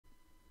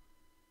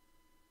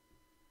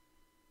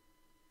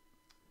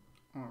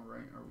All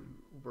right,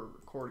 we're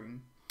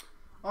recording.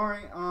 All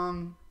right.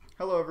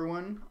 Hello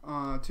everyone.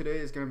 Today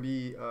is going to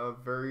be a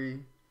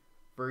very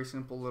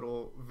simple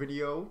little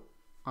video.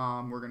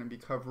 We're going to be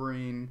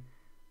covering,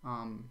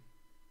 um,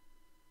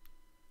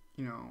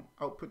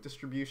 output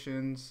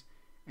distributions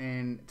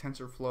and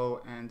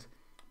TensorFlow and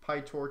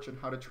PyTorch and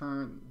how to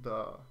turn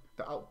the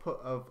output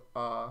of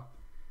a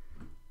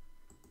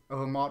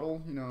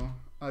model,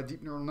 a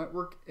deep neural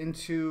network,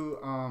 into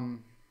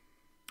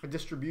a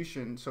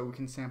distribution so we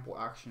can sample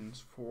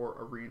actions for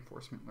a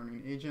reinforcement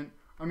learning agent.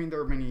 I mean,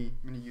 there are many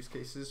use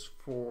cases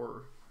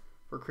for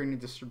creating a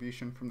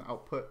distribution from the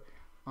output.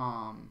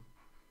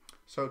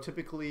 So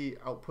typically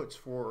outputs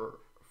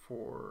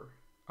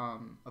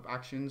of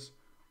actions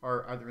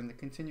are either in the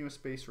continuous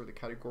space or the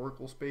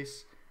categorical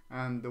space,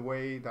 and the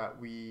way that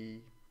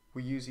we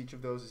use each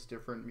of those is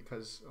different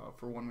because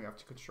for one we have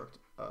to construct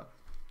a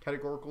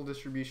categorical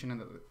distribution, and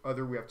the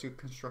other we have to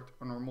construct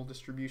a normal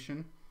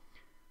distribution.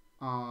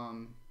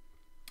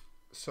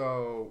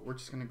 So we're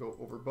just going to go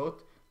over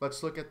both.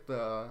 Let's look at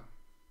the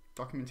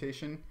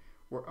documentation,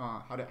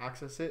 how to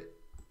access it,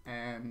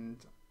 and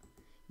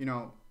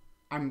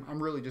I'm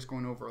really just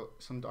going over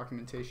some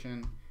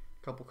documentation,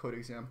 a couple code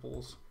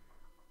examples.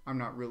 I'm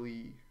not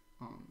really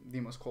the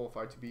most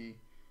qualified to be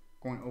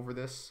going over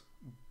this,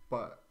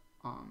 but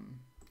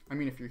I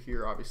mean, if you're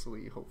here,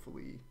 obviously,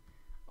 hopefully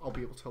I'll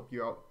be able to help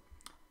you out.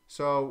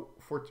 So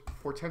for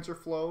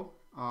TensorFlow,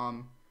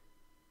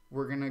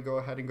 we're going to go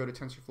ahead and go to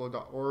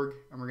tensorflow.org,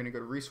 and we're going to go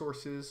to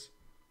resources,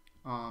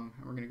 and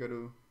we're going to go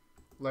to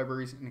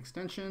libraries and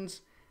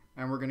extensions,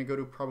 and we're going to go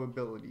to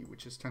probability,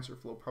 which is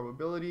TensorFlow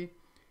probability.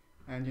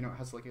 And it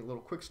has like a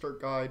little quick start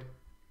guide,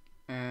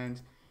 and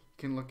you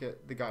can look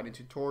at the guide and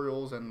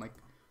tutorials and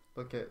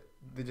look at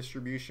the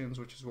distributions,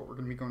 which is what we're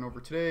going to be going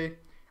over today.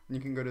 And you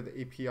can go to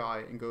the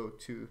API and go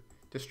to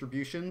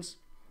distributions,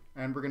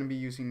 and we're going to be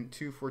using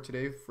two for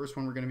today. First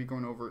one we're going to be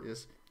going over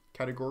is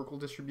categorical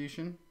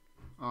distribution,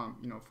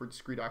 for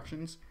discrete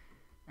actions,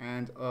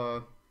 and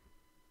where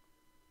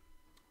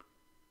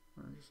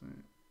is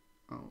it?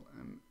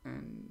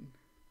 And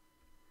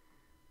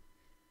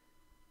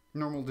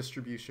normal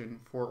distribution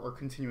for our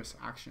continuous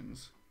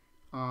actions.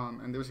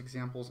 And there's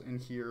examples in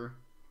here,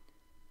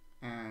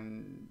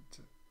 and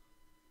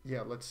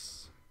yeah,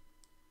 let's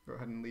go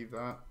ahead and leave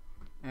that.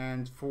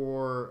 And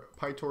for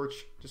PyTorch,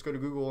 just go to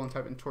Google and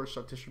type in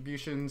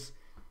torch.distributions,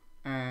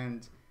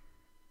 and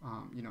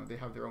they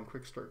have their own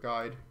quick start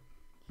guide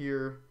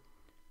here,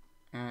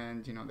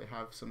 and they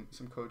have some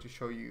code to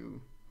show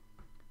you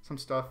some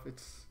stuff.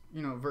 It's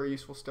very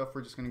useful stuff.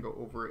 We're just going to go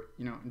over it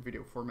in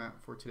video format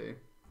for today.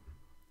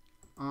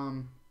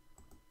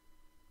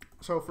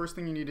 So first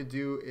thing you need to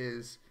do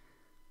is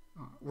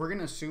we're going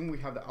to assume we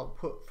have the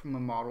output from a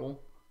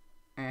model,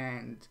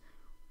 and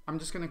I'm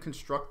just going to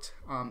construct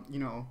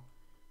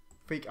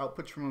fake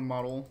outputs from a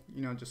model,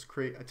 just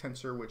create a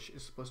tensor which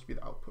is supposed to be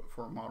the output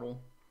for a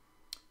model.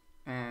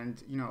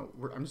 And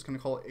I'm just going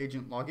to call it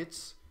agent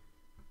logits,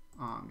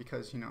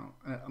 because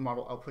a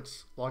model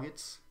outputs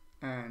logits,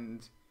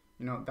 and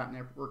that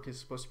network is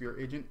supposed to be our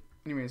agent.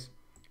 Anyways,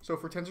 so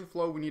for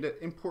TensorFlow, we need to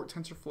import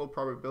TensorFlow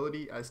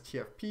probability as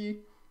TFP,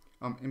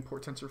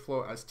 import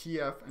TensorFlow as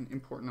TF, and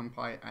import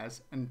NumPy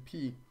as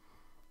NP.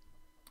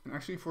 And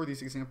actually, for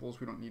these examples,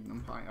 we don't need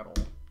NumPy at all.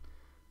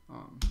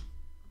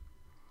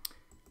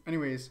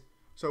 Anyways,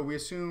 so we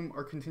assume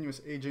our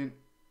continuous agent.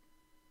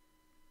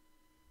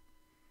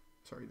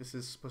 Sorry, this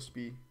is supposed to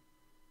be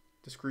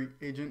discrete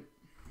agent.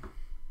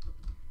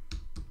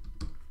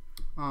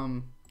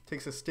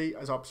 Takes a state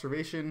as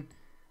observation,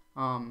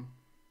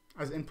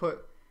 as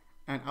input,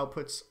 and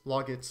outputs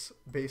logits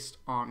based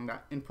on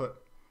that input.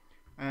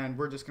 And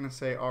we're just going to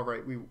say, all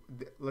right,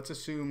 let's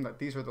assume that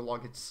these are the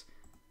logits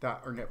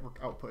that are network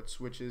outputs,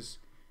 which is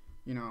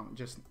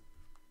just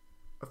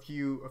a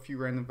few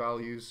random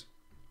values,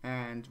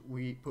 and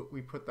we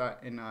put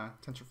that in a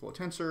TensorFlow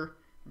tensor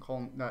and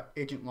call that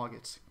agent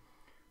logits.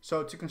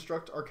 So to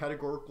construct our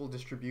categorical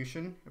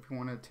distribution, if we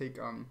want to take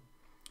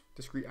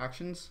discrete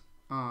actions,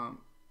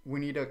 we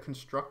need to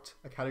construct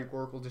a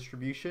categorical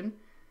distribution,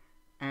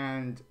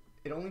 and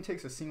it only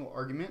takes a single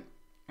argument,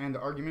 and the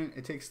argument,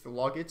 it takes the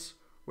logits,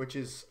 which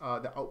is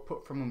the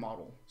output from a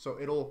model. So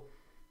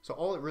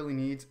all it really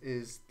needs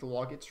is the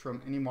logits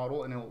from any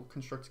model, and it will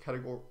construct a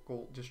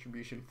categorical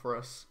distribution for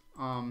us,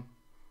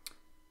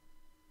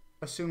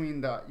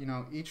 assuming that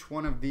each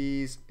one of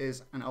these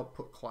is an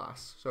output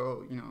class.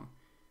 So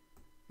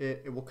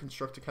it will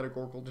construct a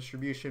categorical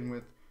distribution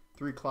with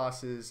 3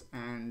 classes,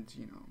 and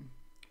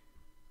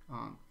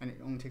and it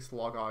only takes the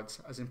log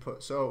odds as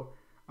input. So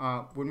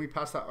when we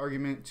pass that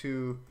argument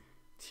to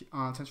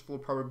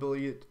TensorFlow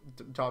probability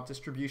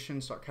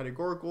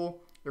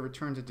 .distributions.categorical, it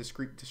returns a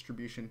discrete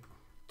distribution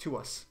to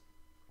us.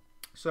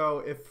 So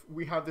if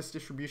we have this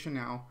distribution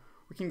now,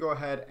 we can go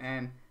ahead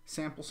and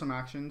sample some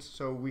actions.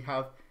 So we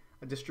have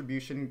a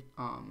distribution,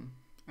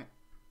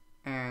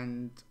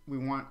 and we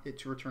want it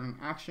to return an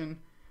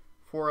action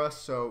for us.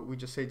 So we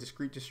just say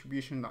discrete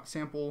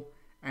distribution.sample,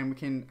 and we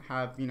can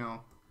have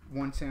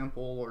 1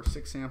 sample or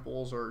 6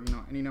 samples, or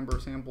any number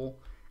of sample,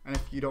 and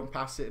if you don't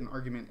pass it an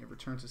argument, it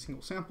returns a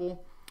single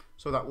sample.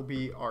 So that will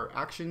be our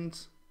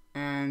actions,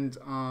 and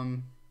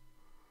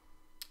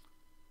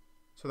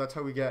so that's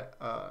how we get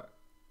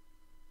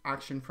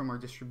action from our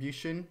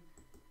distribution.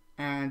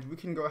 And we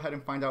can go ahead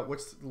and find out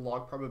what's the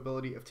log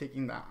probability of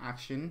taking that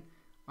action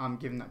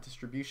given that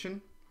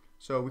distribution.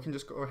 So we can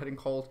just go ahead and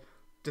call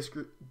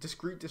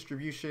discrete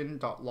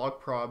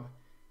distribution.logprob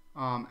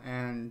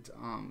and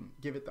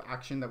give it the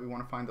action that we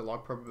want to find the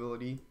log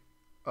probability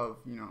of,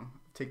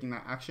 taking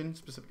that action,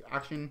 specific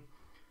action.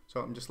 So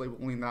I'm just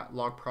labeling that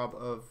log prob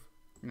of,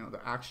 the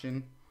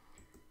action.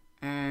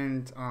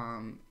 And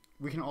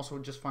we can also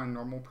just find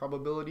normal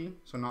probability,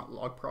 so not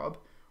log prob,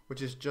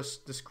 which is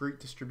just discrete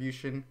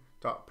distribution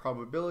dot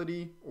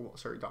probability, or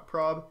sorry, dot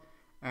prob,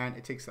 and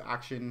it takes the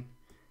action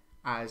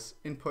as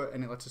input,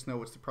 and it lets us know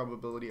what's the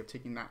probability of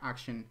taking that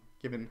action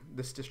given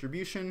this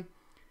distribution.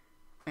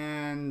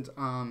 And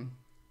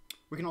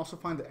we can also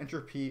find the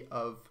entropy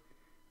of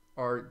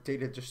our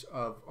data, just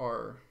of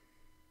our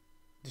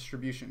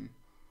distribution.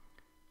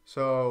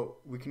 So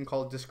we can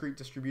call it discrete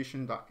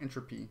distribution dot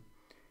entropy,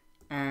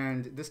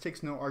 and this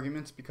takes no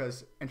arguments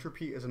because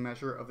entropy is a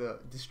measure of the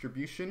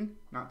distribution,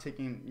 not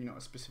taking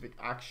a specific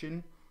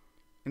action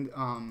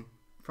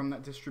from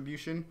that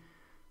distribution.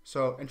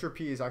 So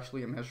entropy is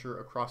actually a measure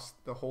across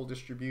the whole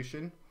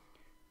distribution,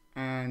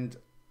 and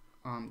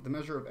the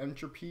measure of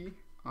entropy,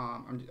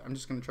 I'm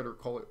just going to try to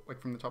recall it like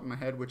from the top of my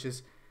head, which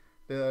is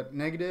the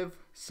negative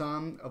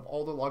sum of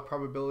all the log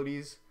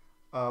probabilities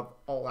of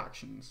all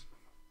actions.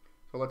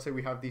 So let's say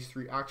we have these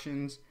three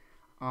actions.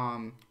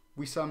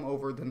 We sum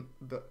over the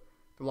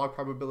log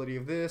probability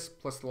of this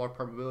plus the log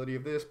probability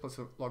of this plus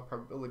the log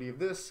probability of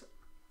this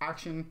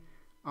action.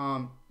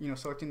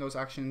 Selecting those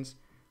actions,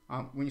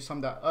 when you sum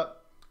that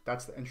up,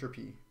 that's the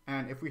entropy.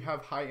 And if we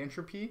have high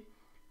entropy,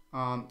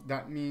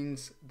 that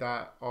means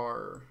that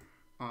our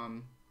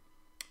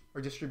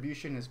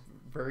distribution is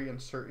very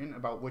uncertain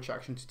about which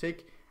action to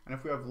take. And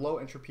if we have low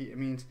entropy, it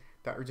means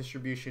that our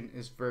distribution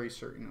is very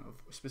certain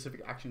of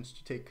specific actions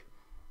to take.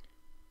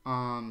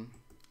 And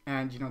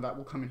that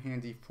will come in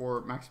handy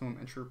for maximum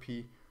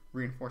entropy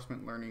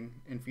reinforcement learning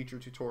in future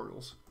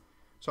tutorials.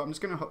 So I'm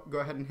just going to go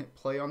ahead and hit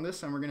play on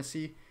this, and we're going to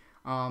see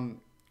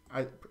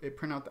it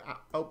print out the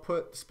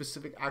output, the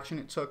specific action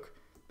it took,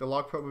 the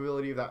log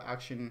probability of that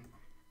action,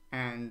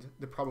 and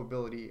the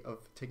probability of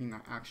taking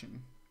that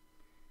action.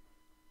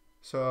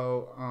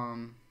 So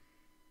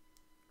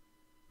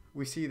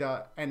we see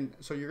that, and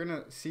so you're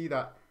going to see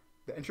that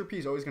the entropy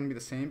is always going to be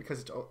the same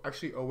because it's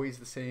actually always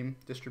the same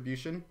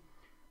distribution.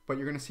 But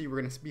you're going to see we're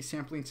going to be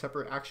sampling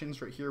separate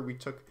actions. Right here we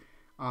took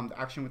the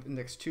action with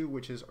index 2,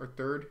 which is our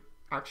third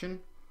action.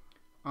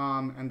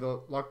 And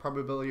the log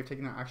probability of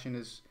taking that action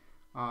is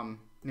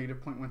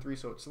negative 0.13,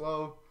 so it's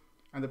low.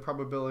 And the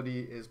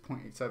probability is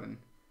 0.87.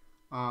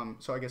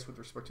 So I guess with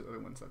respect to the other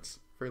ones, that's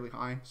fairly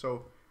high.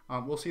 So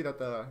we'll see that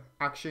the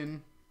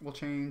action will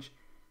change.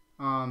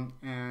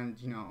 And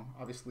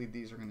obviously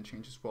these are going to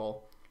change as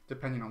well,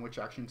 depending on which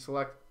action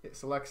it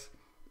selects.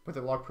 But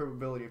the log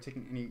probability of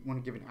taking any one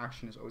given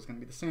action is always going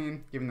to be the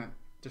same, given that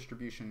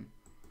distribution.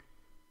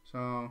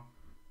 So,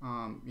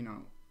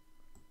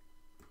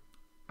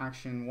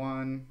 action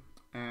 1,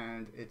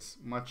 and it's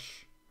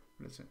much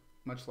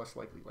less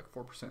likely, like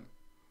 4%.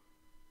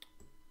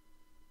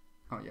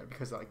 Oh yeah,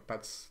 because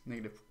that's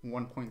negative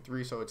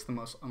 1.3, so it's the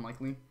most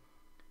unlikely.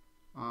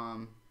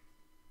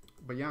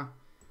 But yeah,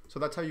 so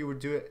that's how you would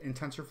do it in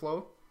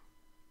TensorFlow.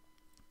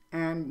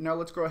 And now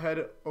let's go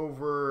ahead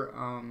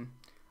over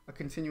a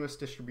continuous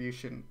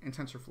distribution in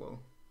TensorFlow.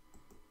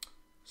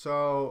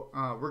 So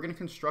we're going to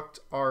construct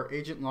our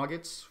agent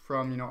logits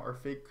from our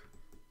fake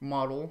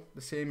model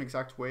the same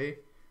exact way,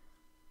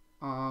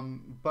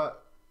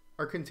 but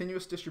our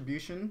continuous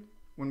distribution,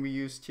 when we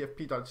use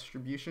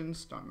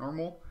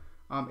tfp.distributions.normal,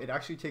 it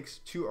actually takes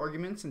 2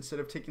 arguments instead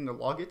of taking the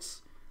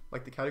logits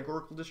like the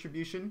categorical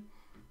distribution.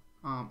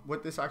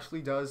 What this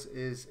actually does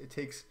is it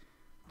takes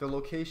the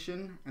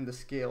location and the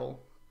scale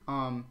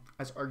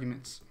as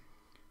arguments.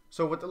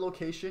 So what the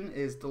location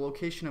is, the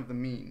location of the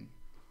mean,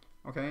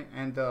 okay,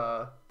 and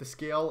the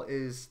scale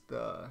is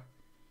the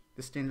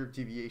standard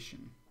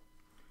deviation.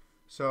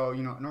 So a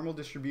normal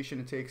distribution,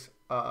 it takes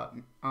a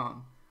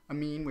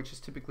mean, which is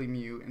typically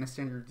mu, and a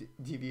standard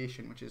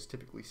deviation, which is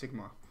typically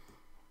sigma.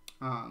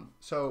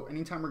 So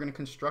anytime we're going to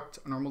construct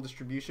a normal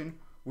distribution,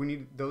 we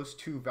need those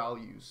 2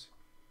 values.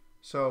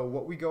 So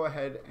what we go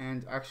ahead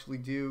and actually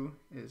do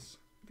is,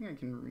 I think I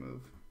can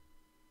remove,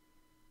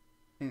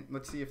 and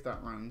let's see if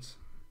that runs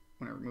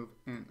when I remove,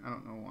 and I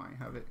don't know why I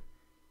have it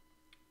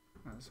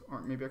as,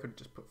 or maybe I could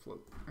just put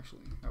float.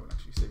 Actually, that would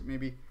actually save.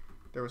 Maybe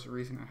there was a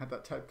reason I had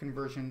that type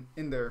conversion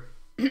in there.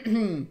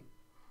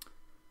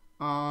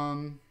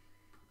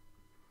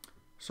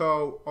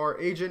 So our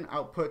agent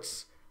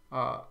outputs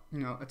a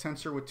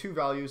tensor with 2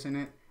 values in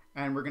it,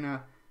 and we're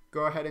gonna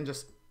go ahead and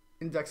just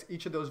index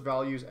each of those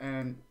values.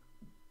 And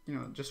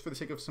just for the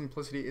sake of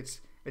simplicity,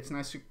 it's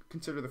nice to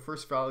consider the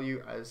first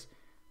value as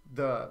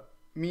the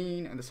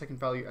mean and the second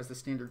value as the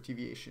standard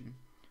deviation.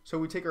 So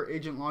we take our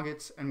agent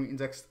logits and we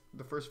index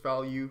the first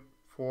value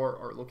for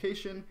our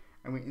location,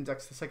 and we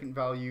index the second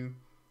value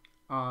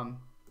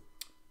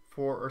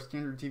for our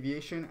standard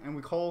deviation, and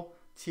we call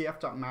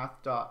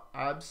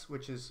tf.math.abs,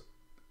 which is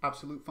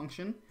absolute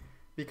function,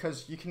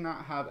 because you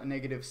cannot have a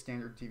negative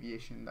standard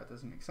deviation. That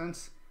doesn't make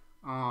sense,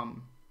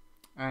 and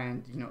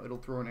it'll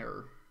throw an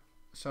error.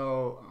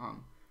 So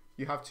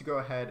you have to go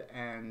ahead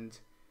and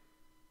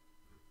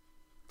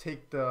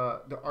take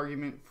the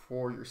argument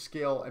for your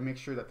scale and make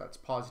sure that that's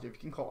positive. You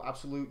can call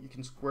absolute, you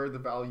can square the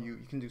value,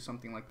 you can do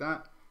something like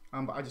that,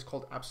 but I just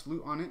called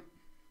absolute on it.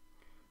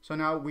 So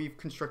now we've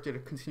constructed a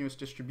continuous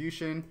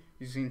distribution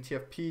using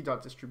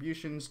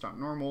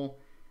tfp.distributions.normal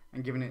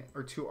and given it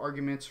our two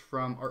arguments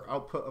from our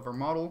output of our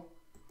model.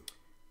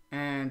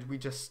 And we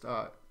just,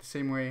 the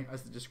same way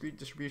as the discrete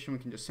distribution, we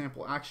can just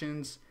sample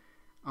actions.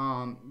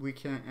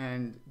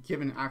 And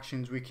given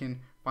actions, we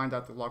can find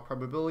out the log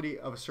probability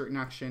of a certain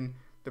action,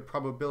 the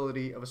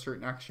probability of a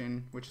certain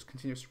action, which is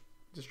continuous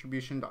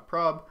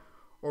distribution.prob,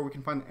 or we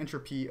can find the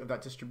entropy of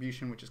that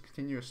distribution, which is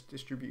continuous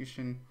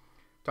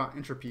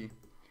distribution.entropy.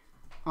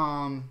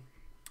 And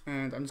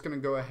I'm just going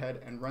to go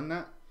ahead and run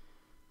that.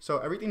 So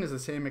everything is the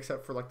same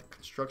except for like the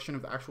construction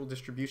of the actual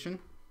distribution.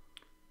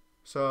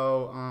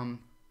 So,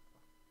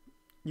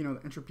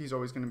 the entropy is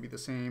always going to be the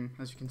same,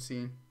 as you can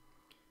see.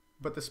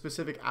 But the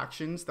specific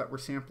actions that we're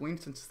sampling,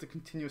 since it's the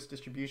continuous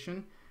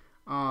distribution,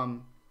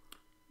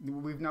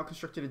 we've now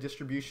constructed a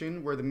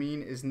distribution where the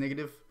mean is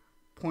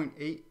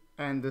 -0.8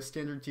 and the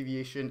standard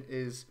deviation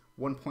is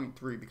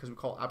 1.3 because we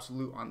call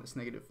absolute on this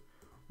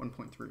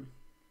 -1.3.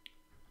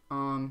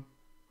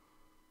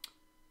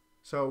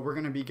 So we're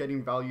going to be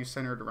getting values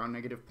centered around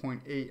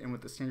 -0.8 and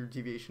with the standard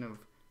deviation of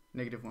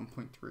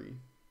 -1.3.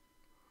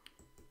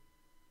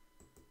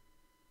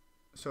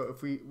 So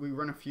if we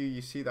run a few,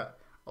 you see that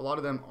a lot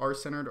of them are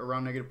centered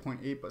around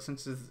 -0.8, but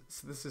since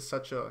this is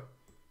such a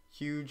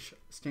huge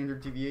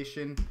standard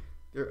deviation,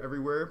 they're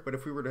everywhere. But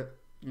if we were to,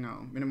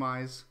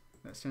 minimize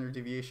that standard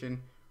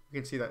deviation, we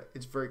can see that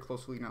it's very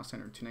closely now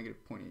centered to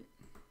 -0.8.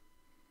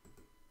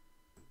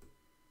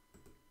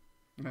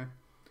 Okay.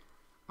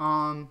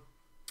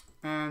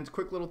 And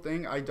quick little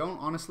thing, I don't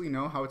honestly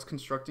know how it's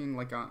constructing,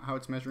 how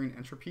it's measuring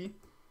entropy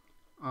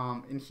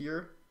in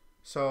here.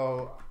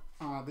 So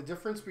the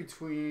difference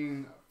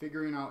between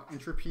figuring out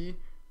entropy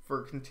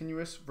for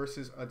continuous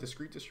versus a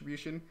discrete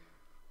distribution,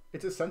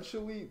 it's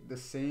essentially the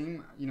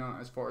same,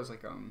 as far as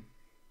like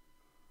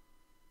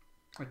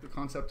the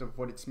concept of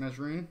what it's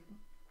measuring.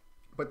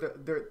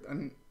 But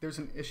there's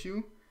an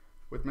issue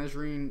with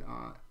measuring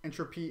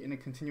entropy in a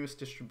continuous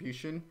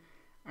distribution,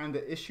 and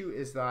the issue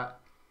is that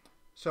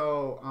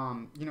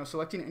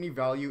selecting any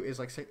value is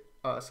like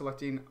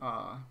selecting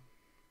a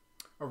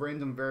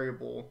random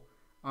variable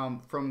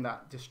from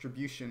that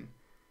distribution.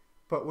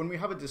 But when we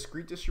have a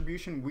discrete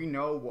distribution, we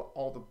know what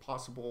all the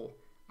possible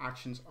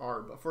actions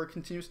are. But for a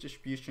continuous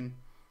distribution,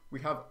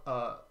 we have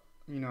a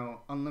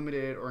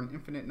unlimited or an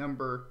infinite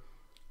number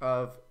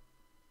of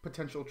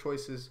potential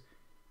choices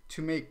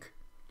to make.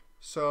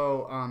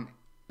 So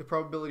the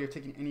probability of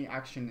taking any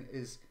action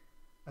is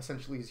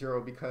essentially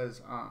 0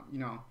 because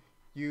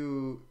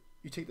you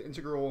take the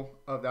integral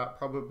of that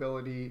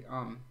probability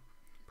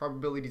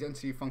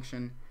density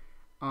function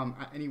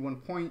at any one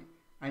point,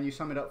 and you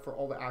sum it up for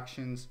all the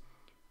actions.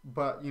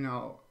 But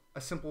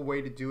a simple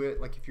way to do it,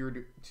 like if you were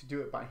to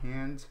do it by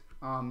hand,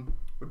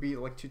 would be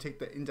like to take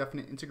the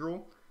indefinite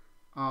integral.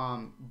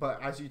 But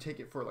as you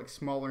take it for like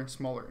smaller and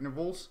smaller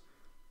intervals,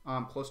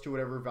 close to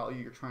whatever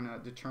value you're trying to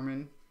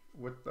determine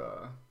with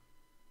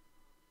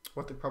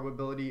what the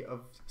probability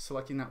of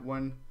selecting that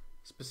one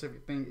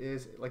specific thing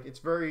is,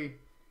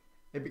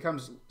 it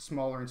becomes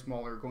smaller and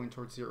smaller going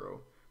towards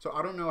 0. So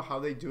I don't know how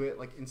they do it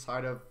like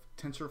inside of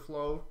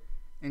TensorFlow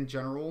in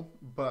general,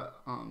 but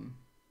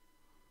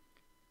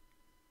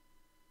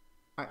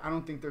I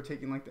don't think they're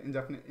taking like the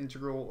indefinite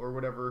integral or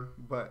whatever.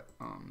 But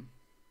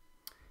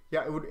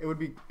yeah, it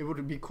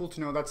would be cool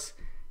to know.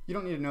 You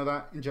don't need to know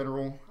that in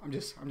general. I'm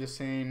just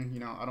saying,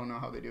 I don't know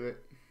how they do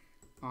it.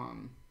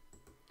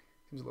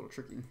 Seems a little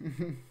tricky.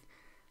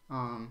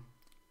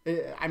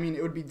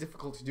 It would be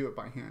difficult to do it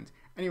by hand.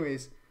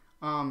 Anyways,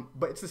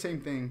 but it's the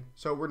same thing.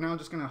 So we're now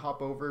just gonna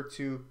hop over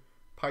to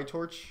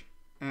PyTorch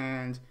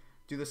and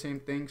do the same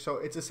thing. So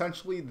it's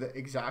essentially the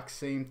exact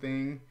same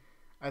thing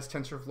as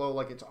TensorFlow.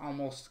 Like it's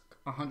almost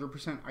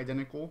 100%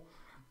 identical.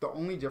 The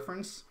only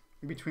difference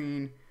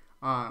between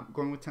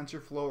going with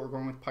TensorFlow or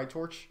going with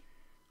PyTorch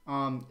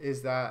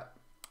is that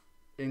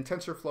in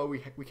TensorFlow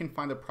we can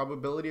find the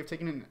probability of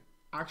taking an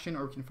action,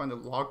 or we can find the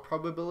log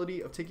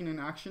probability of taking an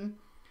action.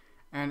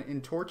 And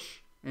in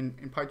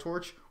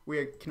PyTorch,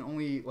 we can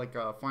only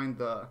find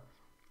the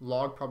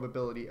log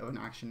probability of an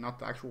action, not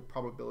the actual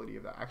probability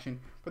of that action.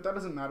 But that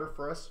doesn't matter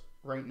for us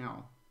right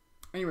now.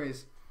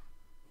 Anyways,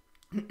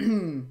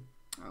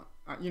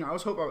 I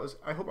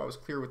hope I was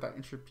clear with that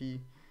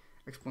entropy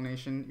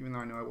explanation, even though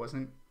I know I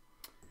wasn't.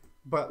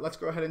 But let's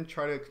go ahead and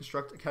try to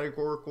construct a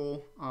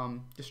categorical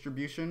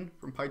distribution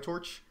from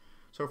PyTorch.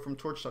 So from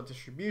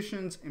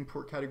torch.distributions,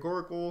 import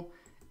categorical,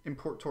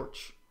 import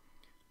torch.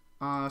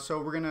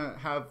 So we're gonna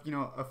have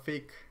a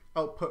fake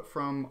output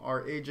from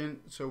our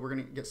agent. So we're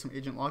going to get some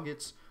agent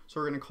logits. So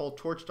we're going to call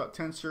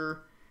torch.tensor,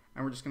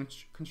 and we're just going to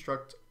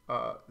construct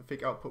the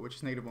fake output, which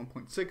is negative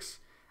 1.6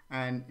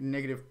 and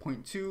negative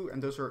 0.2,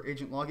 and those are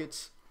agent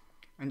logits.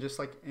 And just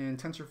like in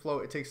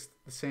TensorFlow, it takes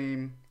the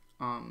same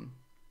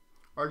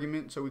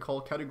argument. So we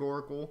call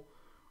categorical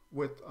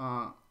with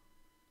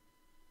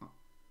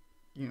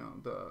you know,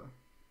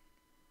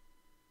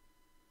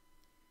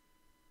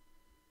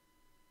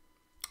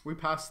 we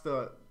pass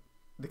the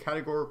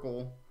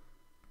categorical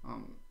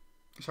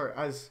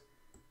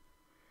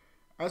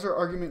as our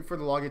argument for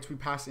the logits, we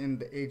pass in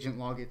the agent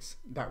logits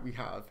that we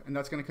have, and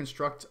that's going to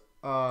construct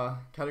a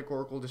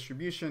categorical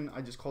distribution.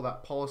 I just call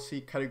that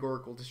policy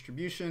categorical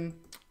distribution.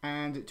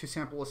 And to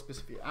sample a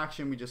specific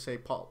action, we just say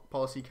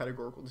policy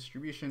categorical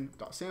distribution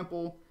dot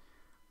sample.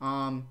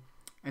 And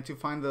to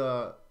find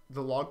the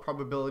log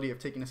probability of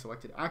taking a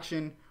selected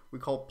action, we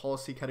call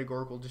policy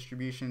categorical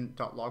distribution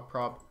dot log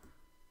prob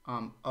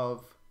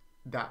of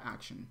that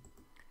action.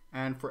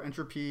 And for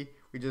entropy,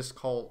 we just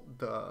call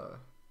the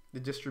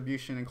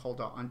distribution and call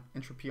dot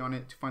entropy on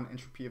it to find the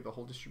entropy of the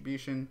whole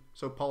distribution.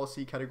 So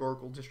policy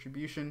categorical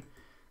distribution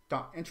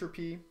dot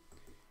entropy.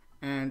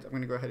 And I'm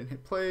going to go ahead and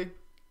hit play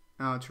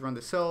to run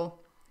the cell,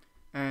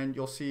 and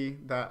you'll see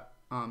that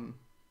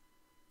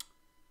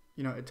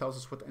you know, it tells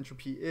us what the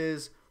entropy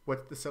is,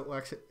 what the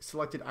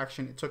selected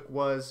action it took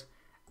was,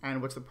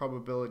 and what's the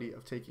probability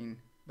of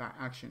taking that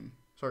action.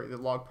 Sorry, the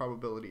log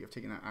probability of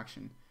taking that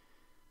action.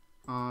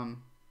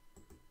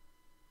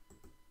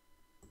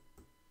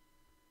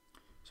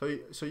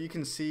 So you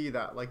can see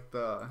that, like,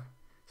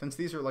 since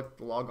these are like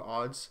the log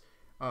odds,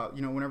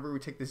 you know, whenever we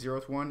take the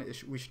 0th one,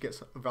 we should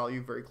get a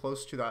value very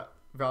close to that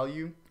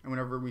value, and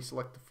whenever we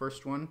select the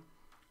first one,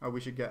 we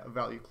should get a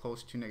value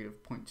close to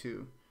negative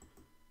 0.2.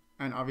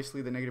 And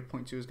obviously the negative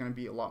 0.2 is going to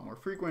be a lot more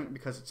frequent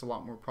because it's a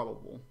lot more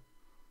probable.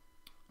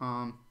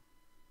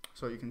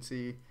 So you can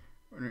see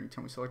every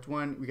time we select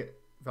one, we get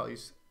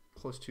values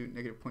close to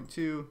negative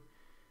 0.2,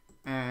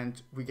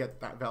 and we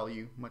get that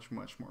value much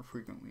more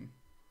frequently.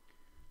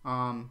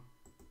 And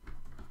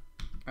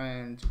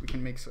we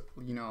can make,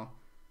 you know,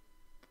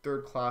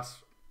 third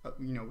class,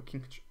 you know, we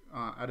can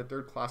add a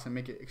third class and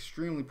make it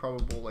extremely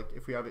probable. Like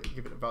if we have it,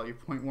 give it a value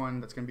of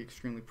 0.1, that's going to be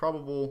extremely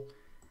probable,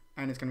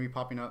 and it's going to be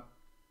popping up.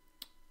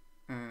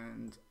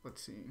 And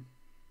let's see.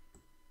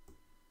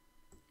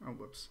 Oh,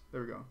 whoops.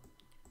 There we go.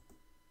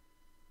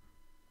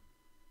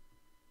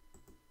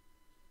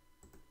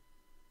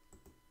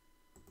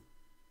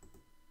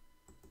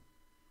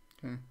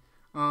 Okay.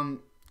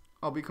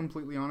 I'll be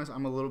completely honest,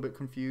 I'm a little bit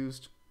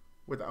confused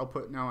with the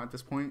output now at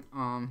this point.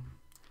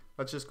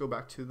 Let's just go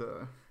back to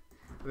the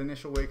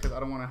initial way, because I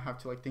don't want to have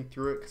to like think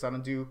through it, because I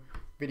don't do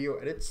video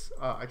edits.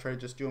 I try to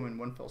just do them in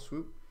one fell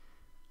swoop.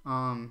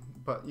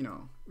 But you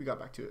know, we got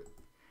back to it.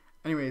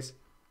 Anyways,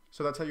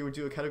 so that's how you would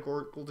do a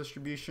categorical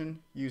distribution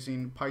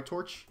using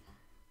PyTorch.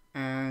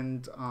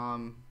 And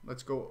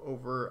let's go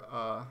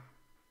over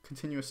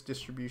continuous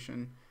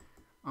distribution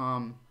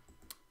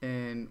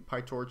in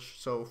PyTorch.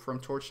 So from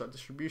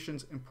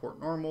torch.distributions, import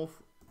normal,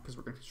 because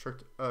we're going to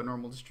construct a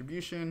normal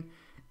distribution,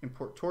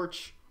 import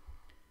torch.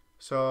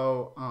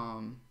 So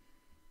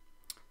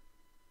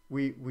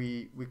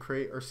we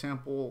create our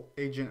sample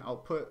agent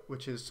output,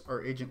 which is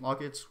our agent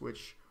logits,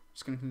 which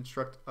is going to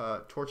construct a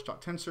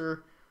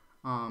torch.tensor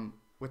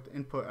with the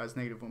input as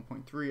negative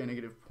 1.3 and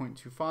negative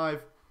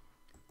 0.25.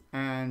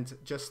 And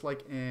just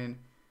like in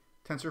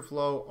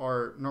TensorFlow,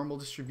 our normal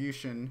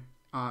distribution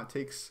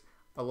takes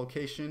a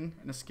location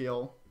and a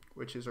scale,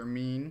 which is our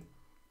mean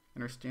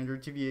and our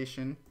standard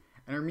deviation.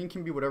 And our mean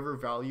can be whatever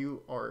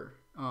value our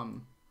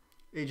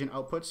agent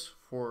outputs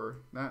for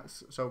that.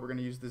 So we're going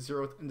to use the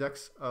 0th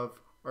index of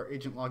our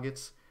agent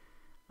logits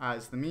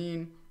as the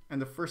mean,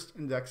 and the first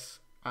index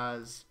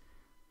as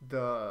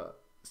the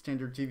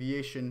standard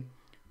deviation.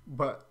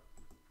 But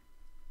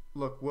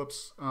look,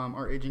 whoops,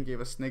 our agent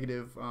gave us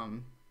negative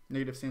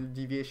standard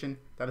deviation.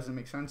 That doesn't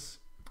make sense.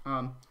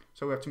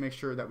 So we have to make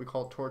sure that we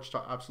call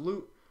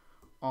torch.absolute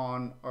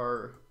on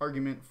our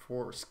argument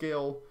for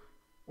scale,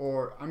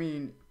 or I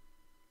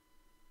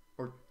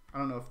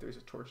don't know if there's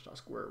a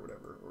torch.square or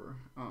whatever, or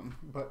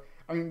but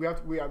I mean we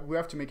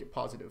have to make it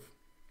positive.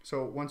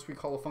 So once we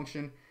call a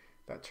function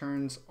that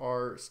turns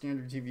our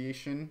standard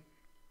deviation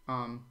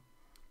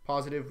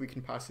positive, we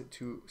can pass it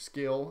to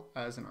scale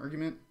as an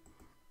argument.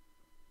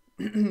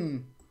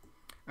 And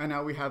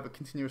now we have a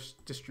continuous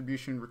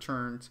distribution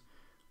returned,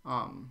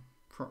 you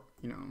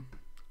know,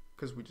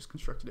 because we just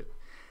constructed it.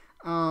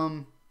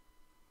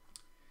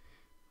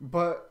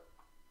 But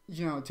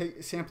you know,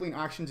 sampling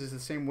actions is the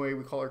same way.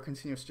 We call our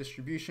continuous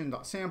distribution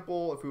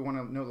 .sample. If we want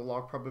to know the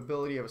log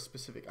probability of a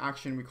specific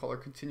action, we call our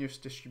continuous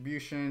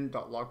distribution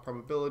 .log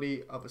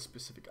probability of a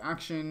specific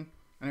action.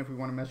 And if we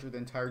want to measure the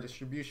entire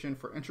distribution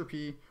for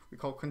entropy, we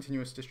call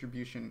continuous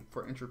distribution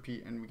for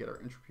entropy, and we get our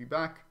entropy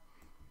back.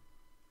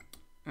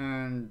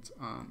 And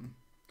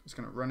just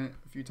gonna run it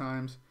a few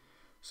times.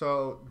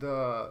 So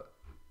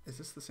is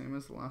this the same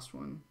as the last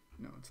one?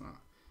 No, it's not.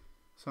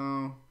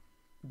 So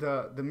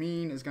the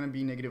mean is going to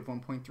be negative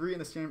 1.3,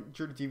 and the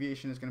standard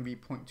deviation is going to be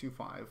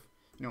 0.25,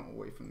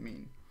 away from the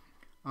mean.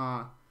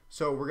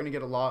 So we're going to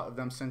get a lot of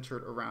them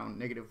centered around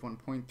negative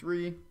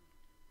 1.3,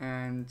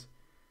 and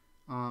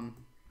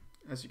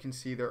as you can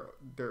see,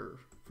 they're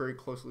very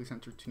closely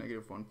centered to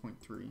negative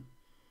 1.3.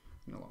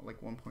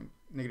 Like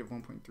negative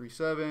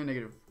 1.37,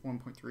 negative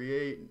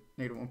 1.38,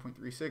 negative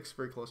 1.36,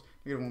 very close,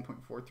 negative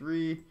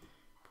 1.43,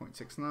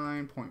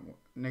 0.69,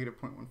 negative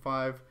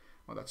 0.15.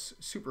 Oh, that's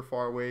super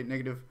far away.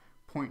 Negative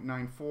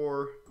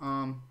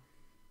 0.94,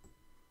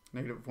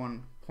 negative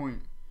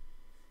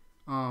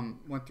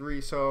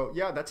 1.13. So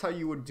yeah, that's how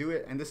you would do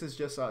it. And this is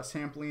just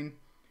sampling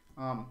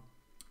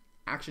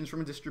actions from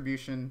a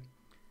distribution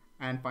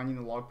and finding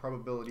the log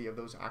probability of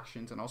those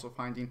actions, and also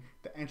finding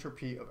the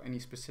entropy of any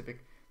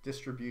specific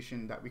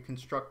distribution that we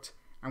construct.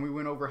 And we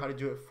went over how to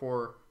do it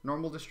for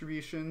normal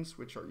distributions,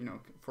 which are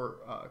for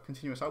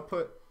continuous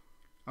output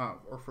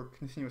or for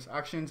continuous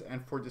actions,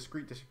 and for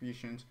discrete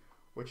distributions,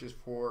 which is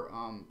for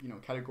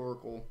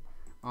categorical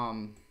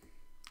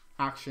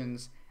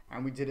actions.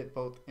 And we did it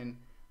both in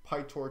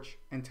PyTorch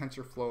and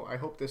TensorFlow. I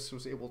hope this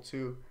was able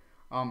to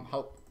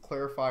help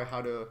clarify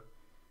how to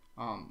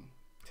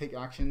take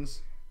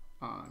actions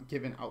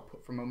given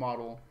output from a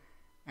model.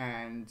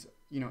 And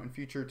in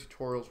future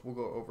tutorials we'll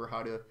go over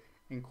how to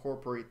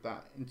incorporate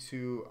that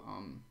into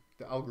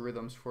the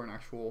algorithms for an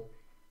actual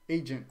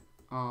agent.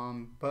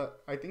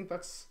 But I think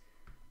that's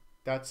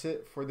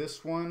it for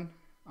this one.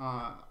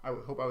 I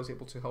hope I was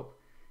able to help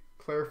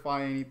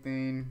clarify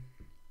anything,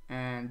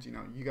 and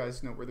you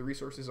guys know where the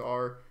resources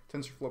are: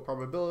 TensorFlow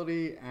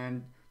probability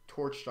and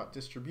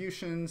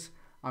torch.distributions.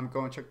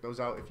 Go and check those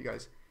out if you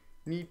guys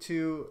need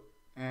to,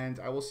 and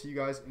I will see you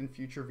guys in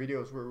future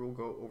videos where we'll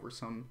go over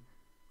some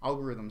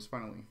algorithms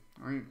finally.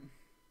 All right,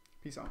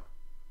 peace out.